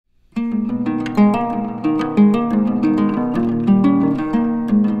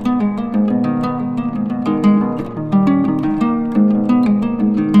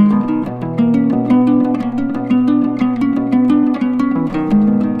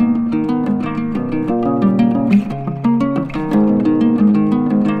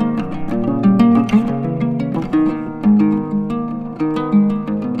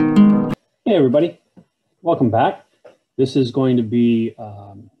Welcome back. This is going to be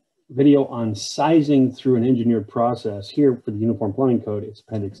video on sizing through an engineered process. Here for the Uniform Plumbing Code, it's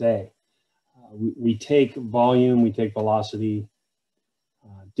Appendix A. We take volume, we take velocity,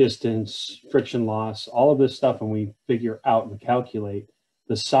 distance, friction loss, all of this stuff, and we figure out and calculate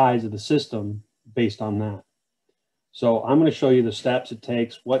the size of the system based on that. So I'm going to show you the steps it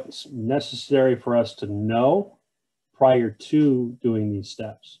takes, what's necessary for us to know prior to doing these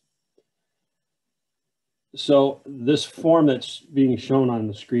steps. So this form that's being shown on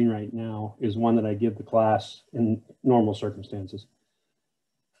the screen right now is one that I give the class in normal circumstances.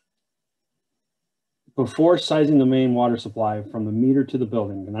 Before sizing the main water supply from the meter to the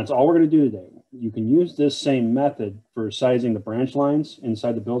building, and that's all we're going to do today, you can use this same method for sizing the branch lines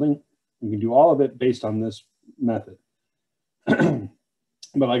inside the building. You can do all of it based on this method. But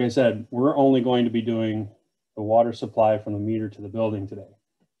like I said, we're only going to be doing the water supply from the meter to the building today.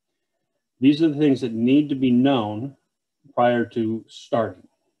 These are the things that need to be known prior to starting.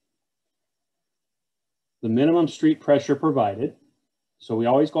 The minimum street pressure provided. So we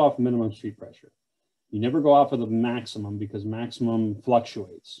always go off minimum street pressure. You never go off of the maximum because maximum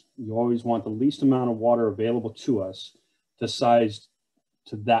fluctuates. You always want the least amount of water available to us to size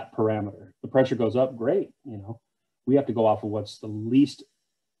to that parameter. The pressure goes up, great. We have to go off of what's the least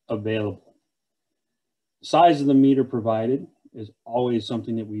available. Size of the meter provided is always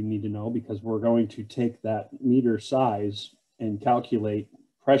something that we need to know because we're going to take that meter size and calculate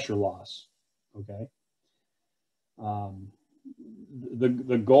pressure loss, okay?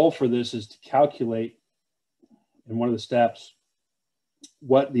 The goal for this is to calculate in one of the steps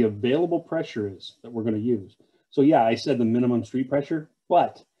what the available pressure is that we're going to use. So yeah, I said the minimum street pressure,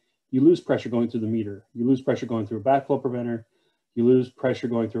 but you lose pressure going through the meter. You lose pressure going through a backflow preventer. You lose pressure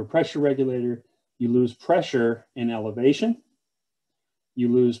going through a pressure regulator. You lose pressure in elevation. You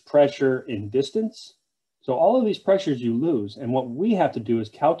lose pressure in distance. So all of these pressures you lose, and what we have to do is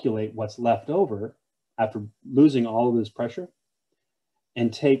calculate what's left over after losing all of this pressure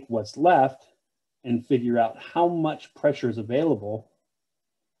and take what's left and figure out how much pressure is available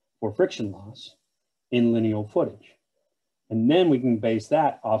for friction loss in lineal footage. And then we can base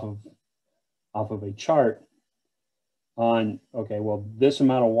that off of a chart on, okay, well, this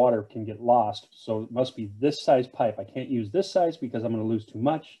amount of water can get lost. So it must be this size pipe. I can't use this size because I'm going to lose too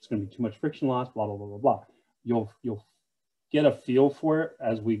much. It's going to be too much friction loss, blah, blah, blah, blah, blah. You'll get a feel for it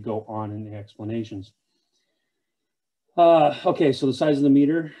as we go on in the explanations. Okay, so the size of the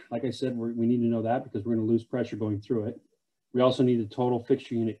meter, like I said, we need to know that because we're going to lose pressure going through it. We also need the total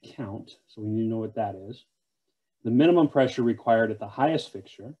fixture unit count. So we need to know what that is. The minimum pressure required at the highest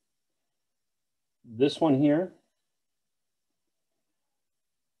fixture. This one here,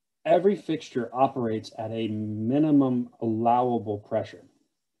 every fixture operates at a minimum allowable pressure.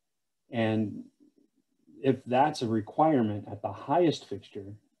 And if that's a requirement at the highest fixture,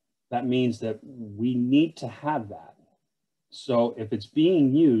 that means that we need to have that. So if it's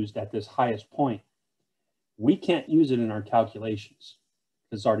being used at this highest point, we can't use it in our calculations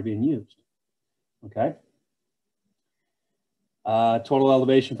because it's already being used, okay? Total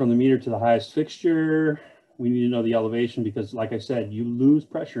elevation from the meter to the highest fixture. We need to know the elevation because, like I said, you lose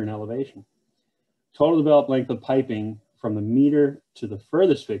pressure in elevation. Total developed length of piping from the meter to the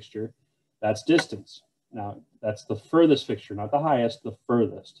furthest fixture, that's distance. Now, that's the furthest fixture, not the highest, the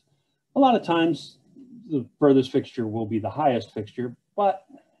furthest. A lot of times, the furthest fixture will be the highest fixture, but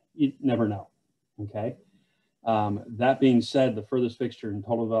you never know, okay? That being said, the furthest fixture and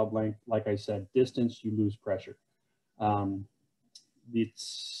total developed length, like I said, distance, you lose pressure.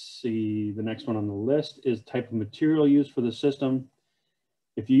 Let's see, the next one on the list is type of material used for the system.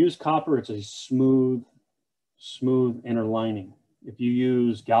 If you use copper, it's a smooth inner lining. If you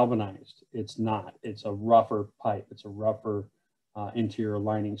use galvanized, it's not. It's a rougher pipe. It's a rougher interior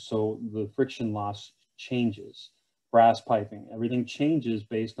lining. So the friction loss changes. Brass piping, everything changes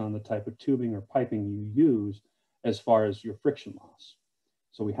based on the type of tubing or piping you use as far as your friction loss.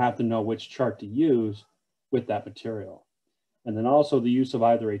 So we have to know which chart to use with that material. And then also the use of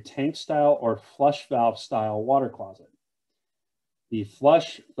either a tank style or flush valve style water closet. The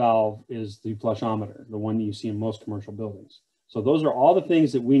flush valve is the flushometer, the one that you see in most commercial buildings. So those are all the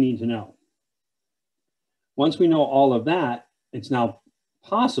things that we need to know. Once we know all of that, it's now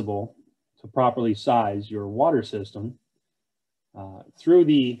possible to properly size your water system through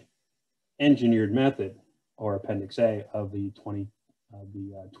the engineered method or Appendix A of the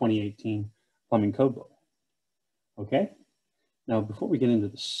 2018 Plumbing Code Book. Okay? Now, before we get into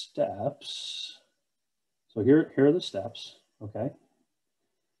the steps, so here are the steps, okay?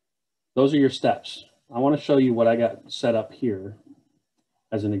 Those are your steps. I want to show you what I got set up here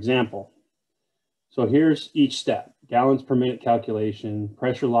as an example. So here's each step: gallons per minute calculation,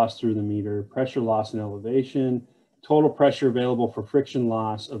 pressure loss through the meter, pressure loss and elevation, total pressure available for friction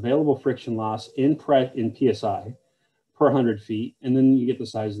loss, available friction loss in PSI per 100 feet, and then you get the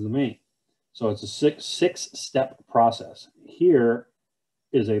size of the main. So it's a six-step process. Here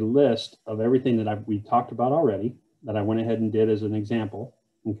is a list of everything that we talked about already that I went ahead and did as an example,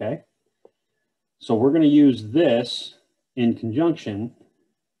 okay? So we're gonna use this in conjunction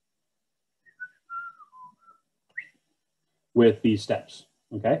with these steps,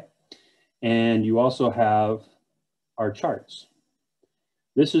 okay? And you also have our charts.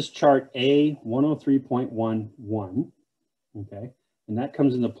 This is chart A 103.11, okay? And that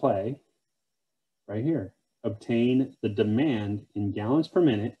comes into play right here. Obtain the demand in gallons per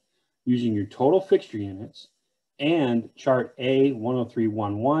minute using your total fixture units and chart A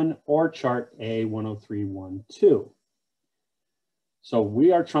 103.11 or chart A 103.12. So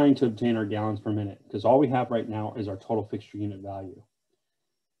we are trying to obtain our gallons per minute because all we have right now is our total fixture unit value.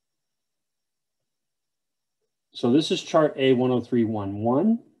 So this is chart A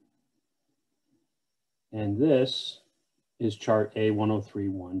 103.11, and this is chart A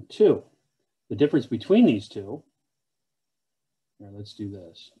 103.12. The difference between these two, here, let's do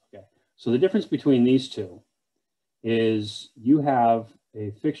this. Okay, so the difference between these two is you have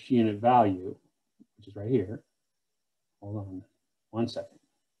a fixture unit value, which is right here. Hold on 1 second.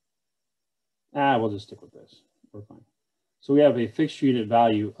 We'll just stick with this. We're fine. So we have a fixture unit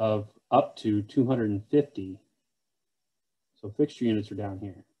value of up to 250. So fixture units are down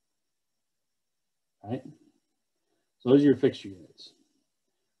here, right? So those are your fixture units.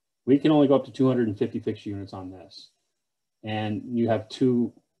 We can only go up to 250 fixture units on this. And you have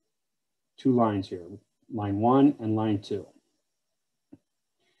two lines here, line 1 and line 2.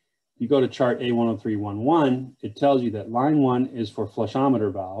 You go to chart A103.11, it tells you that line 1 is for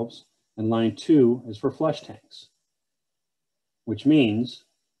flushometer valves and line 2 is for flush tanks, which means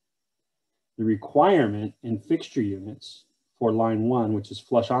the requirement in fixture units for line 1, which is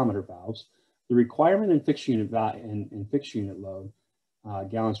flushometer valves, the requirement in fixture unit fixture unit load,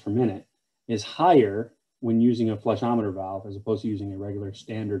 gallons per minute, is higher when using a flushometer valve as opposed to using a regular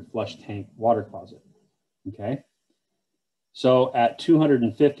standard flush tank water closet. Okay. So at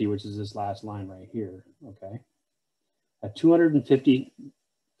 250, which is this last line right here, okay, at 250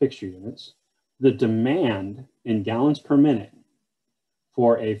 fixture units, the demand in gallons per minute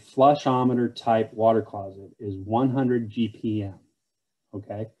for a flushometer type water closet is 100 GPM,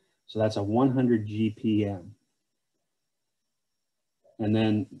 okay? So that's a 100 GPM. And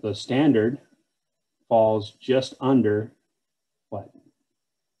then the standard falls just under, what?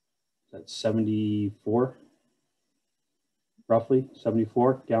 That's 74? Roughly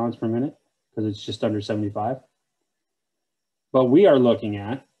 74 gallons per minute, because it's just under 75. But we are looking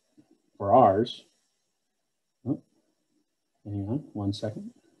at, for ours, oh, hang on 1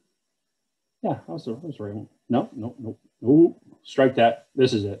 second. Yeah, that was the right one. No, strike that.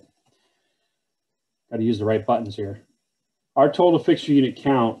 This is it. Got to use the right buttons here. Our total fixture unit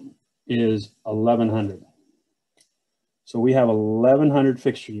count is 1,100. So we have 1,100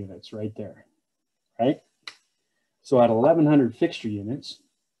 fixture units right there, right? So at 1,100 fixture units,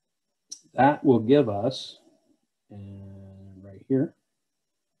 that will give us, and right here,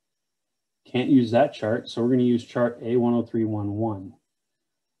 can't use that chart, so we're going to use chart A103.11.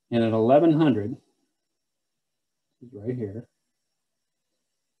 And at 1,100, right here,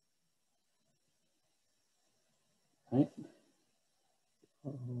 right?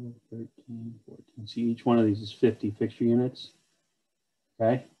 12, 13, 14. See, each one of these is 50 fixture units,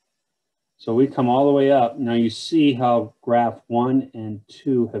 okay? So we come all the way up. Now you see how graph 1 and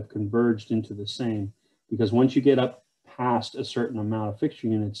 2 have converged into the same, because once you get up past a certain amount of fixture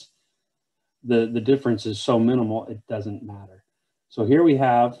units, the difference is so minimal, it doesn't matter. So here we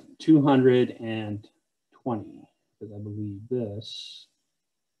have 220, because I believe this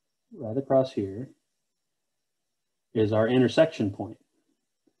right across here is our intersection point.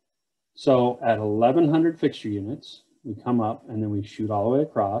 So at 1,100 fixture units, we come up and then we shoot all the way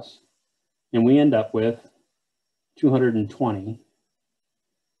across. And we end up with 220.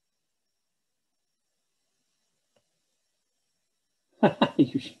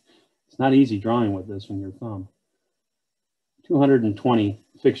 It's not easy drawing with this on your thumb. 220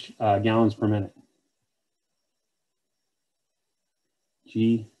 gallons per minute.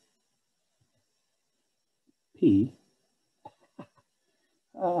 GP.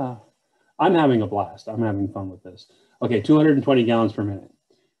 I'm having a blast. I'm having fun with this. Okay, 220 gallons per minute.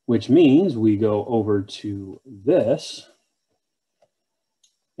 Which means we go over to this,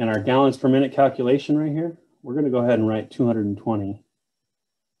 and our gallons per minute calculation right here, we're going to go ahead and write 220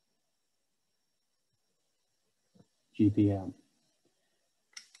 GPM.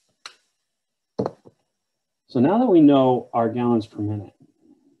 So now that we know our gallons per minute,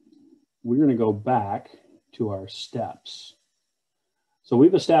 we're going to go back to our steps. So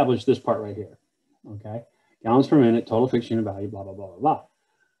we've established this part right here, okay? Gallons per minute, total fixed unit value, blah, blah, blah, blah, blah.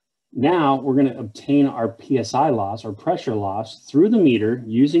 Now we're going to obtain our PSI loss or pressure loss through the meter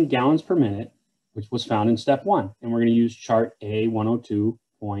using gallons per minute, which was found in step 1. And we're going to use chart A102.2.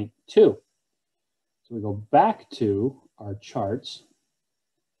 So we go back to our charts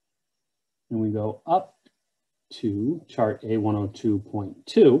and we go up to chart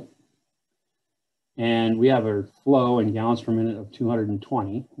A102.2. And we have our flow in gallons per minute of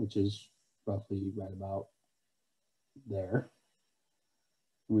 220, which is roughly right about there.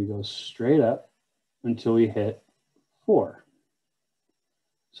 And we go straight up until we hit 4.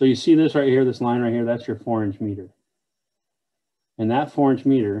 So you see this right here, this line right here, that's your 4-inch meter. And that 4-inch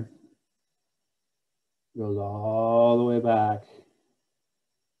meter goes all the way back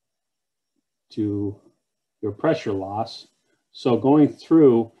to your pressure loss. So going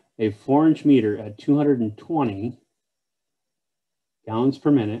through a 4-inch meter at 220 gallons per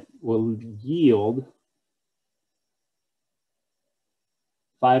minute will yield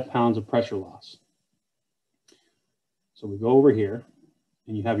 5 pounds of pressure loss. So we go over here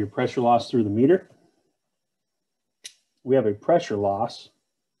and you have your pressure loss through the meter. We have a pressure loss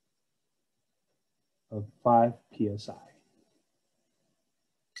of 5 PSI.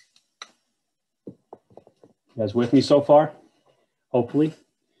 You guys with me so far? Hopefully.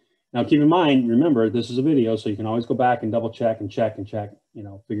 Now keep in mind, remember, this is a video, so you can always go back and double check and check, you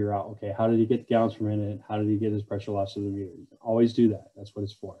know, figure out, okay, how did he get gallons per minute? How did he get his pressure loss through the meter? You can always do that. That's what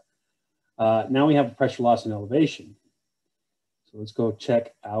it's for. Now we have pressure loss and elevation. So let's go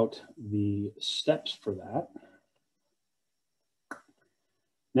check out the steps for that.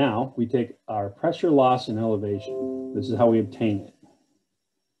 Now we take our pressure loss and elevation. This is how we obtain it.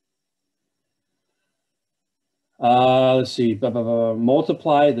 Let's see,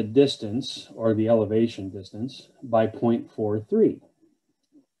 multiply the distance or the elevation distance by 0.43.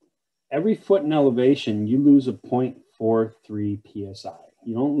 Every foot in elevation, you lose a 0.43 PSI.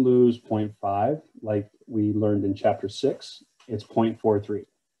 You don't lose 0.5 like we learned in chapter 6. It's 0.43.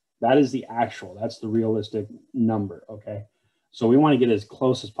 That is the actual, that's the realistic number, okay? So we want to get as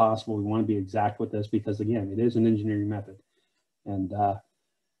close as possible. We want to be exact with this because, again, it is an engineering method. And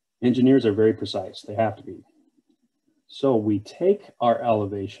engineers are very precise. They have to be. So we take our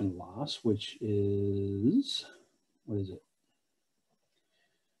elevation loss, which is, what is it?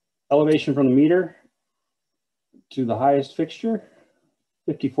 Elevation from the meter to the highest fixture,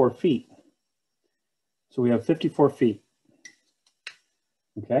 54 feet. So we have 54 feet.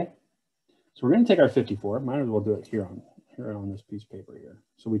 Okay. So we're going to take our 54. Might as well do it here on this piece of paper here.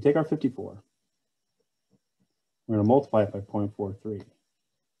 So we take our 54. We're going to multiply it by 0.43.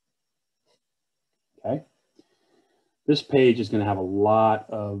 Okay. This page is going to have a lot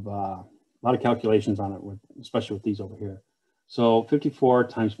of calculations on it, especially with these over here. So 54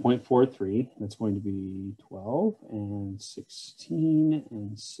 times 0.43, that's going to be 12 and 16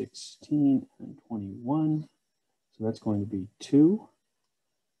 and 16 and 21. So that's going to be 2,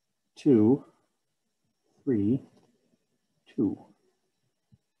 2, 3, 2.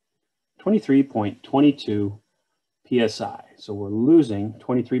 23.22 PSI. So we're losing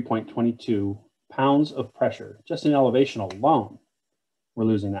 23.22 pounds of pressure. Just in elevation alone, we're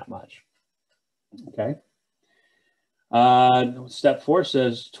losing that much. Okay. Step 4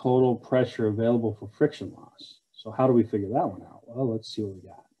 says total pressure available for friction loss. So how do we figure that one out? Well, let's see what we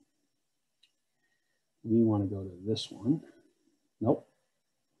got. We want to go to this one. Nope.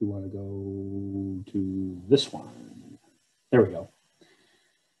 We want to go to this one. There we go.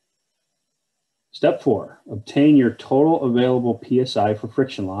 Step 4, obtain your total available PSI for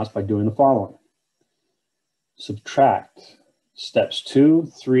friction loss by doing the following. Subtract steps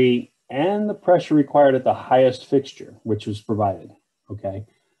 2, 3, and the pressure required at the highest fixture, which was provided, okay?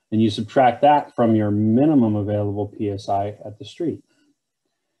 And you subtract that from your minimum available PSI at the street.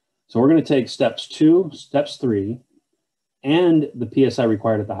 So we're going to take steps 2, steps 3, and the PSI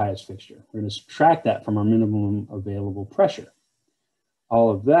required at the highest fixture. We're going to subtract that from our minimum available pressure.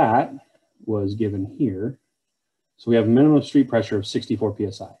 All of that was given here. So we have a minimum street pressure of 64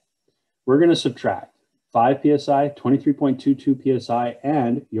 PSI. We're going to subtract 5 PSI, 23.22 PSI,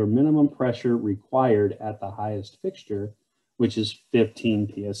 and your minimum pressure required at the highest fixture, which is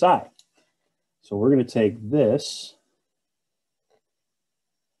 15 PSI. So we're going to take this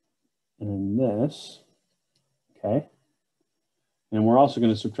and this, okay? And we're also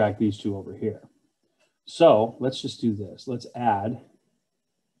going to subtract these two over here. So let's just do this. Let's add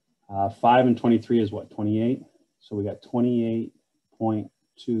 5 and 23 is what, 28? So we got 28.22,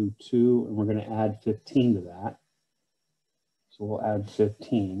 and we're going to add 15 to that. So we'll add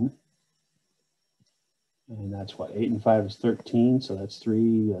 15. And that's what, 8 and 5 is 13. So that's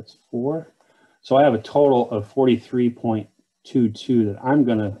 3, that's 4. So I have a total of 43.22 that I'm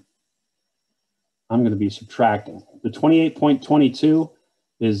going to be subtracting. The 28.22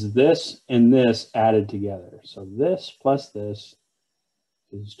 is this and this added together. So this plus this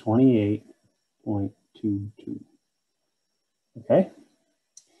is 28.22. Okay.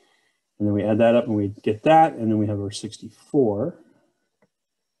 And then we add that up and we get that, and then we have our 64.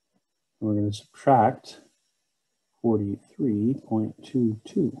 And we're going to subtract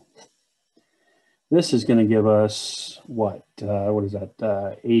 43.22. This is going to give us what? What is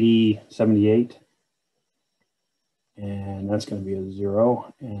that? 80, 78. And that's going to be a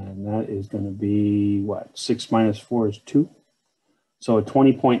 0. And that is going to be what? 6 minus 4 is 2. So a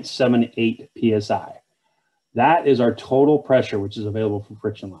 20.78 PSI. That is our total pressure, which is available for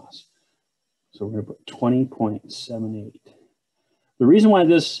friction loss. So we're going to put 20.78. The reason why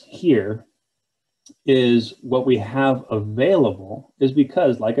this here is what we have available is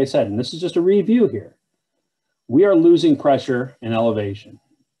because, like I said, and this is just a review here, we are losing pressure and elevation.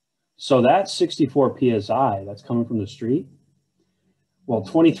 So that 64 PSI that's coming from the street, well,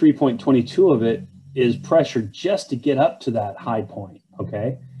 23.22 of it is pressure just to get up to that high point,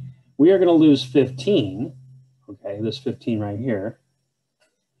 okay? We are going to lose 15, okay, this 15 right here.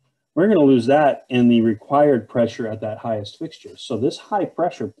 We're going to lose that in the required pressure at that highest fixture. So this high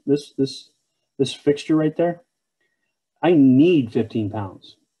pressure, this fixture right there, I need 15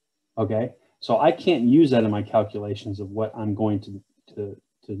 pounds, okay? So I can't use that in my calculations of what I'm going to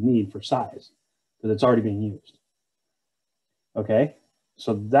need for size, because it's already being used, okay?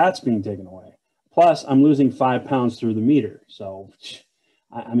 So that's being taken away. Plus, I'm losing 5 pounds through the meter. So,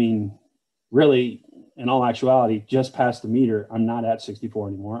 I mean, really, in all actuality, just past the meter, I'm not at 64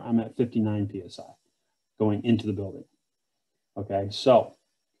 anymore. I'm at 59 PSI going into the building, okay? So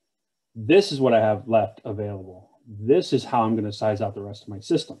this is what I have left available. This is how I'm going to size out the rest of my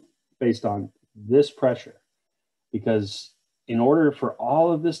system based on this pressure, because in order for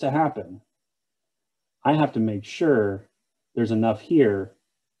all of this to happen, I have to make sure there's enough here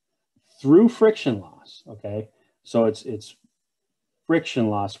through friction loss, okay? So it's friction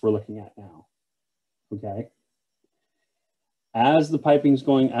loss we're looking at now, okay? As the piping's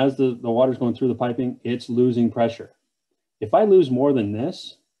going, as the water's going through the piping, it's losing pressure. If I lose more than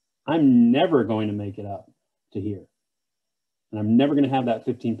this, I'm never going to make it up to here. And I'm never going to have that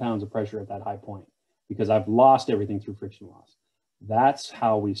 15 pounds of pressure at that high point because I've lost everything through friction loss. That's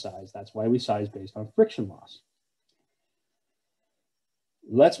how we size. That's why we size based on friction loss.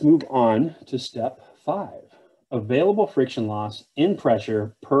 Let's move on to step 5. Available friction loss in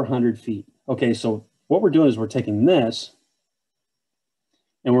pressure per 100 feet. Okay, so what we're doing is we're taking this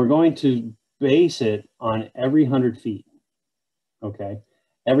and we're going to base it on every 100 feet. Okay,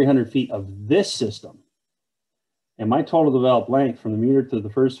 every 100 feet of this system. And my total developed length from the meter to the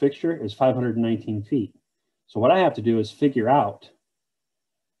first fixture is 519 feet. So what I have to do is figure out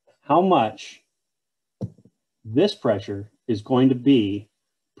how much this pressure is going to be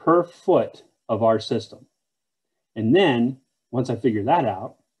per foot of our system. And then once I figure that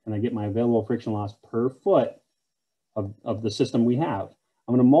out and I get my available friction loss per foot of the system we have,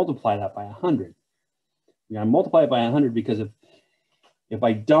 I'm going to multiply that by 100. I'm going to multiply it by 100 because if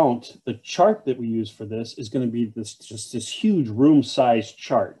I don't, the chart that we use for this is going to be just this huge room-sized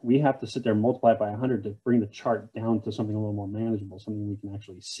chart. We have to sit there and multiply it by 100 to bring the chart down to something a little more manageable, something we can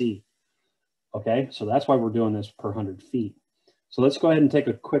actually see. Okay, so that's why we're doing this per 100 feet. So let's go ahead and take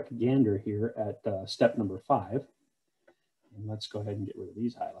a quick gander here at step number 5. And let's go ahead and get rid of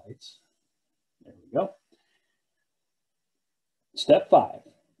these highlights. There we go. Step 5,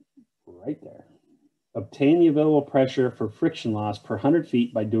 right there. Obtain the available pressure for friction loss per 100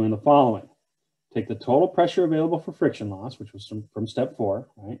 feet by doing the following. Take the total pressure available for friction loss, which was from step 4,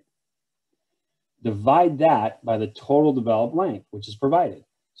 right? Divide that by the total developed length, which is provided.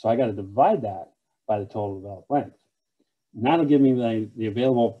 So I got to divide that by the total developed length. And that'll give me the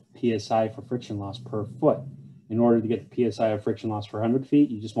available PSI for friction loss per foot. In order to get the PSI of friction loss for 100 feet,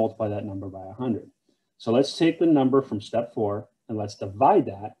 you just multiply that number by 100. So let's take the number from step 4 and let's divide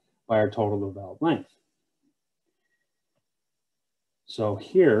that by our total developed length. So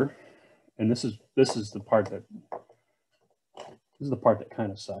here, and this is the part that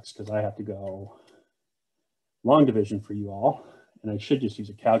kind of sucks because I have to go long division for you all, and I should just use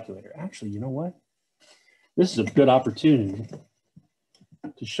a calculator. Actually, you know what? This is a good opportunity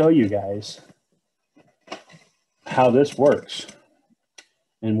to show you guys how this works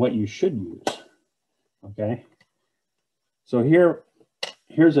and what you should use. Okay, So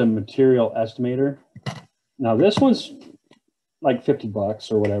here's a material estimator. Now this one's like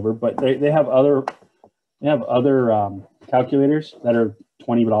 $50 or whatever, but they have other calculators that are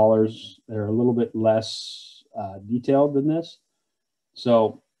 $20. They're a little bit less detailed than this.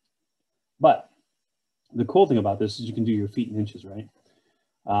 So, but the cool thing about this is you can do your feet and inches, right?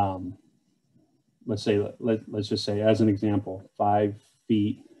 Let's just say, as an example, 5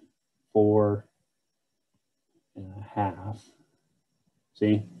 feet 4.5.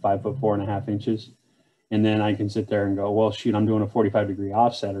 See, 5 foot 4.5 inches. And then I can sit there and go, well, shoot, I'm doing a 45-degree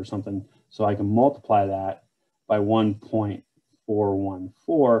offset or something. So I can multiply that by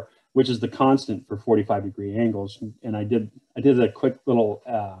 1.414, which is the constant for 45-degree angles. And I did a quick little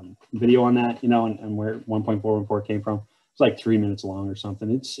video on that, you know, and where 1.414 came from. It's like 3 minutes long or something.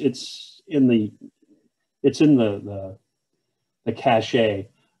 It's in the cache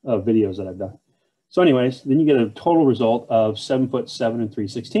of videos that I've done. So anyways, then you get a total result of 7 foot 7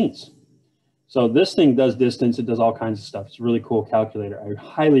 3/16. So this thing does distance. It does all kinds of stuff. It's a really cool calculator. I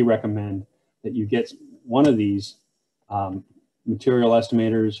highly recommend that you get one of these material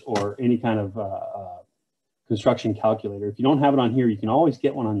estimators or any kind of construction calculator. If you don't have it on here, you can always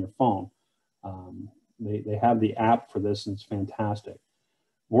get one on your phone. They have the app for this, and it's fantastic.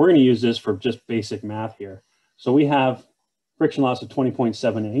 We're going to use this for just basic math here. So we have friction loss of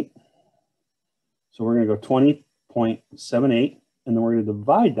 20.78. So we're going to go 20.78, and then we're going to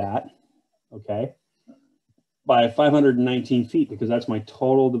divide that, okay, by 519 feet, because that's my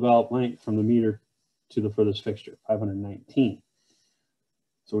total developed length from the meter to the furthest fixture, 519.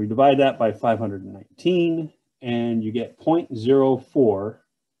 So we divide that by 519, and you get 0.04,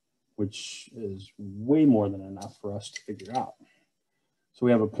 which is way more than enough for us to figure out. So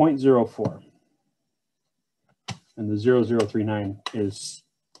we have a 0.04, and the 0039 is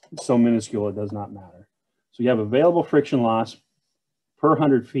so minuscule it does not matter. So you have available friction loss per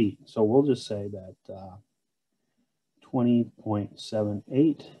 100 feet. So we'll just say that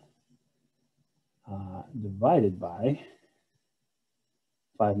 20.78 divided by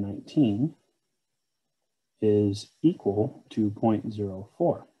 519 is equal to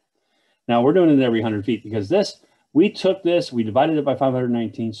 0.04. Now we're doing it every 100 feet because we took this, we divided it by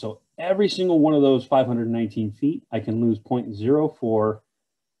 519. So every single one of those 519 feet, I can lose 0.04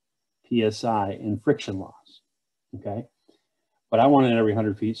 PSI in friction loss, okay? But I want it every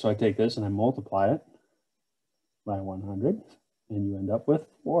 100 feet, so I take this and I multiply it by 100, and you end up with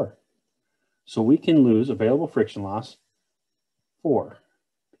 4. So we can lose available friction loss 4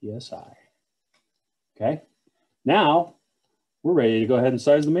 PSI, okay? Now, we're ready to go ahead and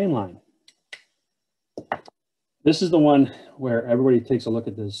size the main line. This is the one where everybody takes a look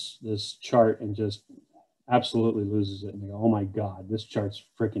at this chart and just absolutely loses it. And they go, oh my God, this chart's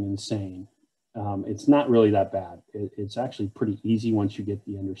freaking insane. It's not really that bad. It's actually pretty easy once you get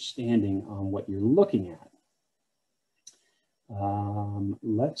the understanding on what you're looking at.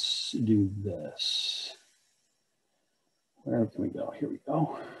 Let's do this. Where can we go? Here we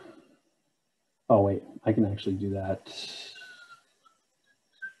go. Oh, wait, I can actually do that.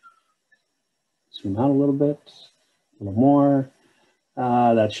 Zoom out a little bit, a little more.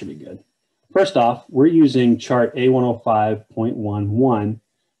 That should be good. First off, we're using chart A105.11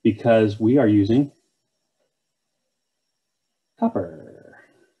 because we are using copper.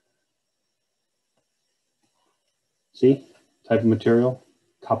 See, type of material,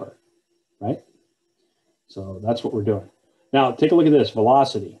 copper, right? So that's what we're doing. Now, take a look at this,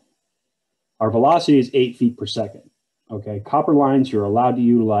 velocity. Our velocity is 8 feet per second. Okay, copper lines, you're allowed to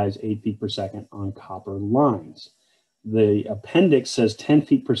utilize 8 feet per second on copper lines. The appendix says 10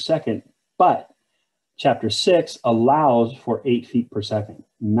 feet per second, but chapter 6 allows for 8 feet per second,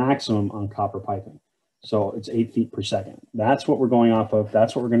 maximum on copper piping. So it's 8 feet per second. That's what we're going off of.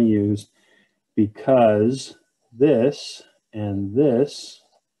 That's what we're going to use because this and this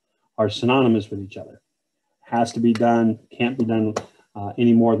are synonymous with each other. Has to be done, can't be done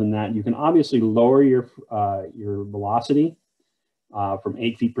any more than that. You can obviously lower your velocity from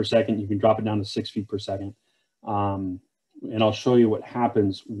 8 feet per second. You can drop it down to 6 feet per second. And I'll show you what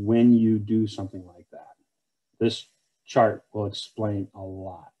happens when you do something like that. This chart will explain a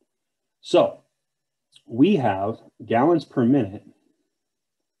lot. So we have gallons per minute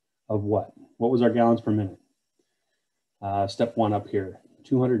of what? What was our gallons per minute? Step 1 up here,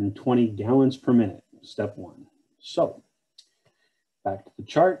 220 gallons per minute, step 1. So back to the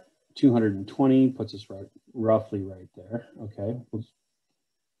chart, 220 puts us roughly right there. Okay,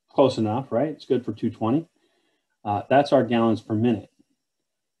 close enough, right? It's good for 220. That's our gallons per minute.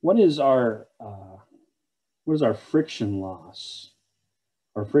 What is our friction loss?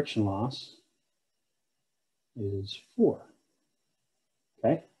 Our friction loss is 4.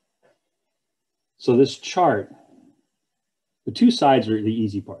 okay? So this chart, the two sides are the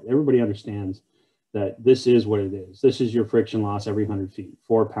easy part. Everybody understands that this is what it is. This is your friction loss every 100 feet,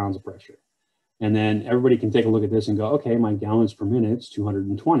 4 pounds of pressure. And then everybody can take a look at this and go, okay, my gallons per minute is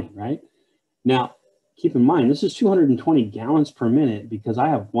 220, right? Now, keep in mind, this is 220 gallons per minute because I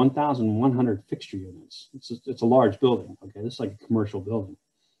have 1,100 fixture units. It's a large building, okay? This is like a commercial building.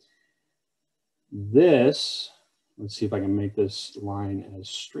 This, let's see if I can make this line as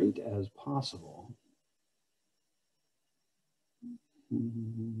straight as possible.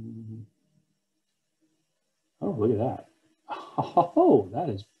 Oh, look at that. Oh, that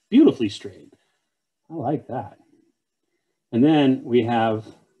is beautifully straight. I like that. And then we have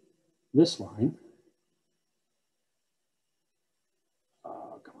this line.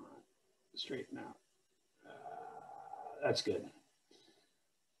 Oh, come on. Straighten out. That's good.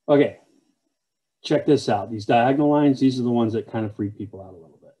 Okay. Check this out. These diagonal lines, these are the ones that kind of freak people out a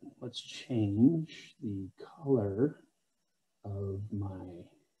little bit. Let's change the color of my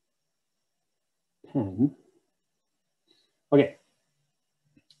pen. Okay.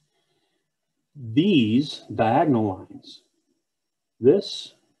 These diagonal lines,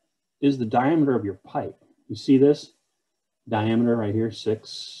 this is the diameter of your pipe. You see this diameter right here,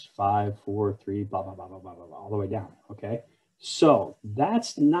 6, 5, 4, 3, blah, blah, blah, blah, blah, blah, all the way down, okay? So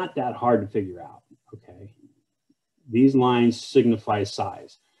that's not that hard to figure out, okay? These lines signify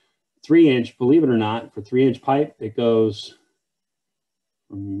size. 3-inch, believe it or not, for 3-inch pipe, it goes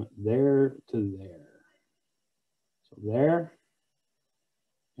from there to there. So there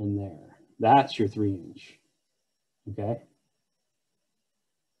and there. That's your 3-inch, okay?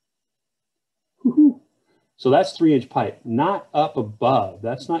 So that's 3-inch pipe, not up above.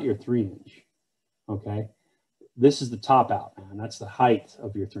 That's not your 3-inch, okay? This is the top out, man. That's the height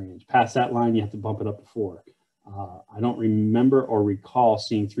of your 3-inch. Past that line, you have to bump it up to 4. I don't remember or recall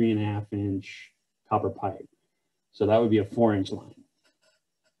seeing 3.5-inch copper pipe. So that would be a 4-inch line.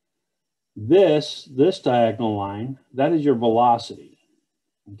 This diagonal line, that is your velocity,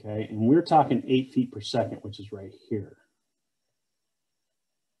 okay? And we're talking 8 feet per second, which is right here.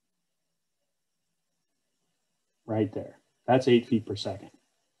 Right there. That's 8 feet per second,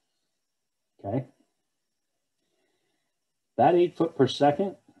 okay? That 8 foot per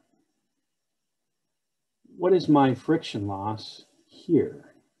second, what is my friction loss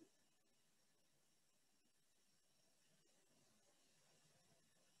here?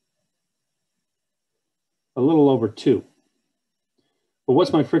 A little over 2. But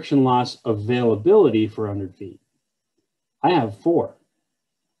what's my friction loss availability for 100 feet? I have 4,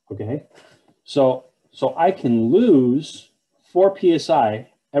 okay? So I can lose 4 PSI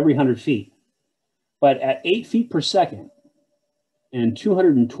every 100 feet. But at 8 feet per second and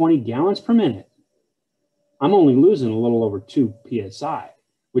 220 gallons per minute, I'm only losing a little over 2 PSI,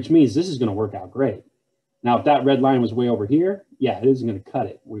 which means this is going to work out great. Now, if that red line was way over here, yeah, it isn't going to cut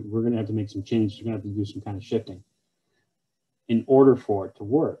it. We're going to have to make some changes. We're going to have to do some kind of shifting in order for it to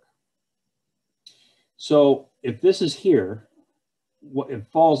work. So if this is here, it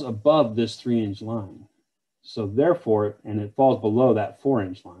falls above this 3-inch line. So therefore, and it falls below that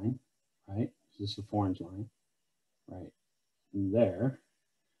 4-inch line, right? This is the 4-inch line, right there.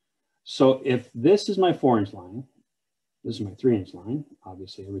 So if this is my 4-inch line, this is my 3-inch line,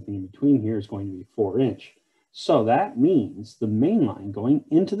 obviously everything in between here is going to be 4-inch. So that means the main line going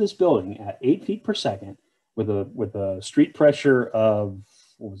into this building at 8 feet per second with a street pressure of,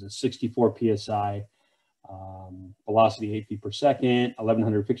 what was it, 64 PSI, velocity 8 feet per second,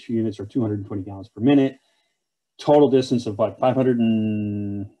 1,100 fixture units or 220 gallons per minute, total distance of what,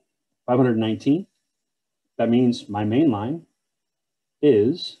 519. That means my main line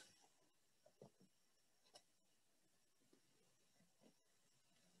is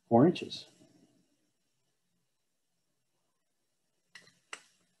 4 inches.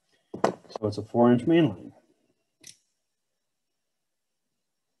 So it's a 4-inch main line.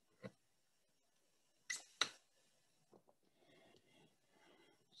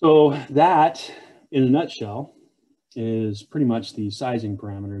 So that, in a nutshell, is pretty much the sizing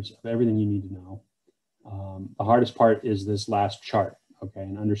parameters of everything you need to know. The hardest part is this last chart, okay,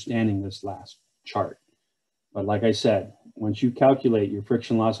 and understanding this last chart. But like I said, once you calculate your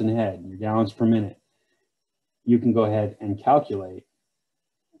friction loss in the head, your gallons per minute, you can go ahead and calculate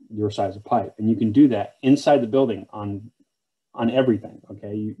your size of pipe. And you can do that inside the building on everything,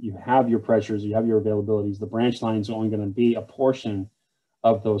 okay? You have your pressures, you have your availabilities. The branch line is only going to be a portion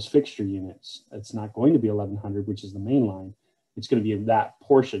of those fixture units. It's not going to be 1,100, which is the main line. It's going to be that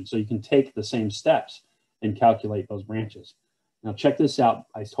portion. So you can take the same steps and calculate those branches. Now check this out.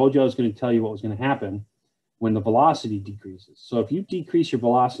 I told you I was going to tell you what was going to happen when the velocity decreases. So if you decrease your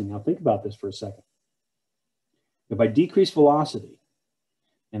velocity, now think about this for a second. If I decrease velocity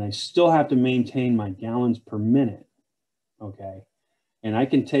and I still have to maintain my gallons per minute, okay, and I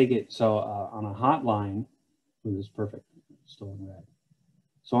can take it, so on a hot line, ooh, this is perfect, still in red.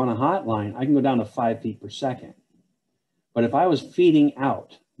 So on a hot line, I can go down to 5 feet per second. But if I was feeding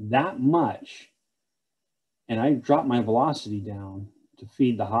out that much and I drop my velocity down to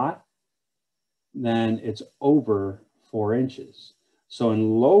feed the hot, then it's over 4 inches. So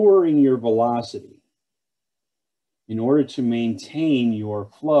in lowering your velocity, in order to maintain your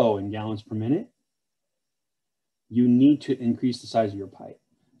flow in gallons per minute, you need to increase the size of your pipe.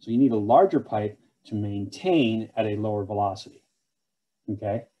 So you need a larger pipe to maintain at a lower velocity,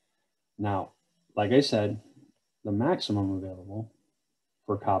 okay? Now, like I said, the maximum available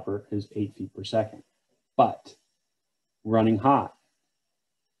for copper is 8 feet per second, but running a hot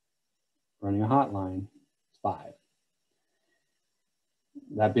line, 5.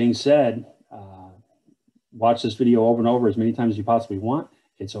 That being said, watch this video over and over as many times as you possibly want.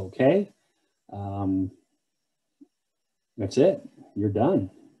 It's okay. That's it. You're done.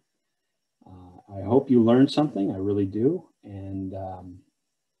 I hope you learned something. I really do. And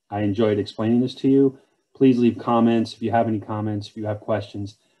I enjoyed explaining this to you. Please leave comments if you have any comments, if you have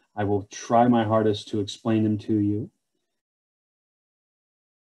questions. I will try my hardest to explain them to you.